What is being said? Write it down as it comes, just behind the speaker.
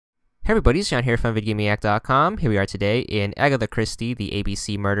Hey everybody, it's John here from VidGamiac.com. Here we are today in Agatha Christie, the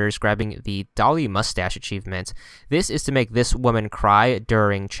ABC Murders, grabbing the Dali moustache achievement. This is to make this woman cry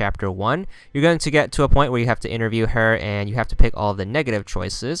during Chapter 1. You're going to get to a point where you have to interview her and you have to pick all of the negative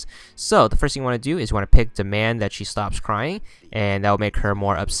choices. So the first thing you want to do is you want to pick demand that she stops crying, and that will make her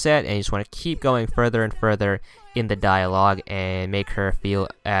more upset, and you just want to keep going further and further in the dialogue and make her feel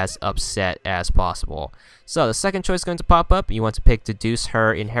as upset as possible. So the second choice is going to pop up. You want to pick deduce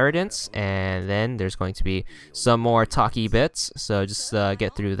her inheritance, and then there's going to be some more talky bits, so just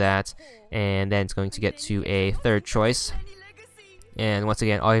get through that, and then it's going to get to a third choice. And once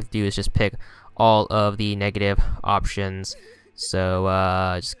again, all you have to do is just pick all of the negative options. So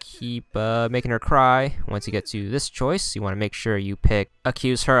just keep making her cry. Once you get to this choice, you want to make sure you pick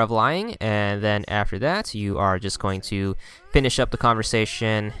accuse her of lying, and then after that you are just going to finish up the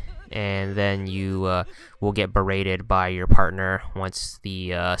conversation, and then you will get berated by your partner once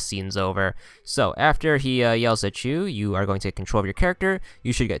the scene's over. So after he yells at you, you are going to take control of your character.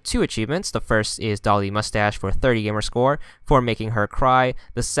 You should get 2 achievements. The first is Dali moustache for 30 gamer score for making her cry.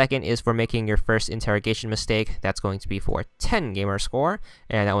 The second is for making your first interrogation mistake. That's going to be for 10 gamer score,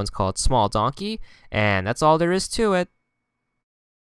 and that one's called small donkey. And that's all there is to it.